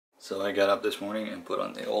So I got up this morning and put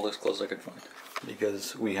on the oldest clothes I could find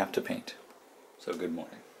because we have to paint. So good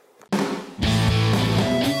morning.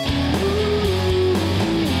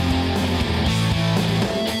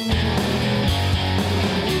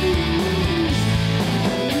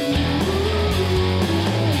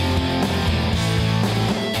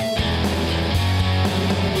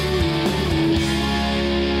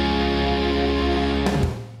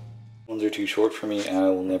 Ones are too short for me and I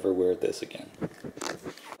will never wear this again.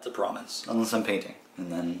 It's a promise, unless I'm painting.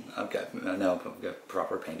 And then I've got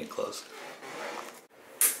proper painted clothes.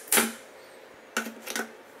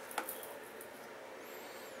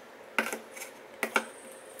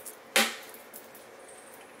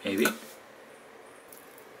 Maybe.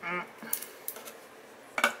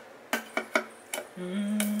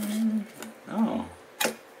 Oh,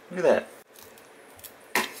 look at that.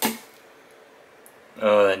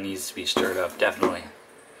 Oh, that needs to be stirred up, definitely.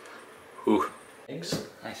 Ooh. Eggs?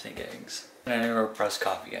 I think eggs. An AeroPress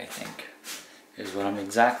coffee, I think, is what I'm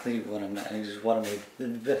made. I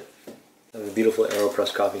have a beautiful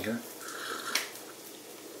AeroPress coffee here.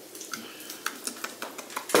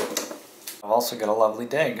 I've also got a lovely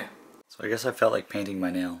dig. So I guess I felt like painting my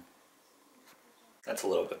nail. That's a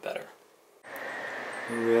little bit better.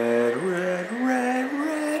 Red, red, red,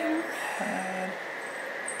 red, red.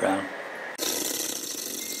 Brown.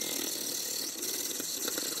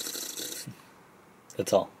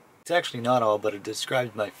 That's all. It's actually not all, but it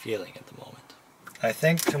describes my feeling at the moment. I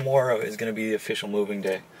think tomorrow is going to be the official moving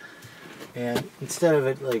day. And instead of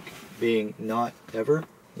it like being not ever,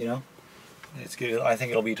 you know, it's good. I think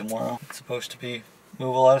it'll be tomorrow. It's supposed to be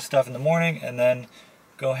move a lot of stuff in the morning and then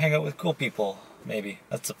go hang out with cool people, maybe.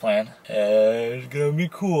 That's the plan. It's gonna be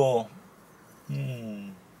cool.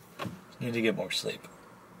 Need to get more sleep.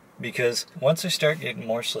 Because once I start getting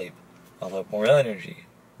more sleep, I'll have more energy.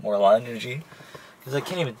 Because I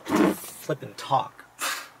can't even flip and talk.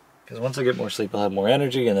 Because once I get more sleep, I'll have more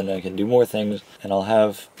energy, and then I can do more things, and I'll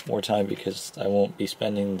have more time because I won't be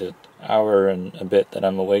spending the hour and a bit that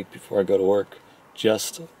I'm awake before I go to work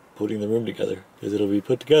just putting the room together. Because it'll be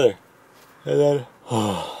put together. And then,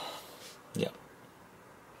 yeah.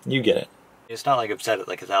 You get it. It's not like I've said it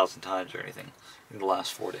like 1,000 times or anything in the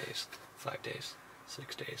last 4 days, 5 days,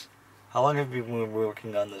 6 days. How long have you been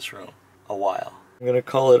working on this room? A while. I'm gonna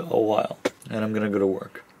call it a while, and I'm gonna go to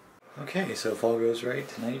work. Okay, so if all goes right,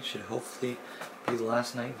 tonight should hopefully be the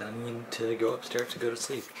last night that I need to go upstairs to go to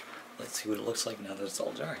sleep. Let's see what it looks like now that it's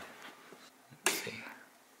all dry. Let's see.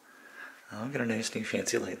 Oh, I've got a nice new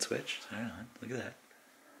fancy light switch. Hang on, look at that.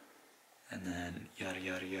 And then yada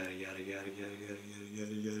yada yada yada yada yada yada yada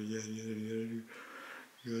yada yada yada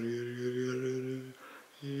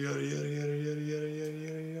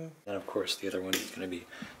yada yada. And of course the other one is going to be,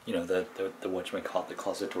 you know, the whatchamacallit, the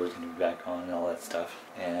closet door is going to be back on and all that stuff.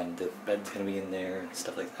 And the bed's going to be in there and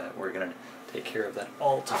stuff like that. We're going to take care of that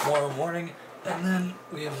all tomorrow morning. And then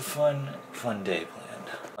we have a fun day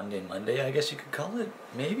planned. Monday, I guess you could call it,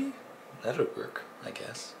 maybe? That would work, I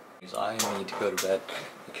guess. Because I need to go to bed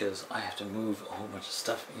because I have to move a whole bunch of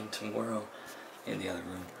stuff in tomorrow in the other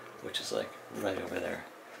room, which is like right over there.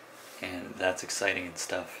 And that's exciting and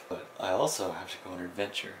stuff. But I also have to go on an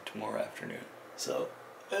adventure tomorrow afternoon. So,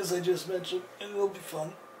 as I just mentioned, it will be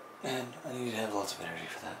fun. And I need to have lots of energy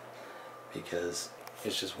for that. Because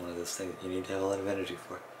it's just one of those things that you need to have a lot of energy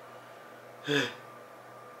for. Good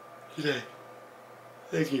night.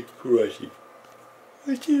 Thank you for watching.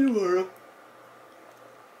 I'll see you tomorrow.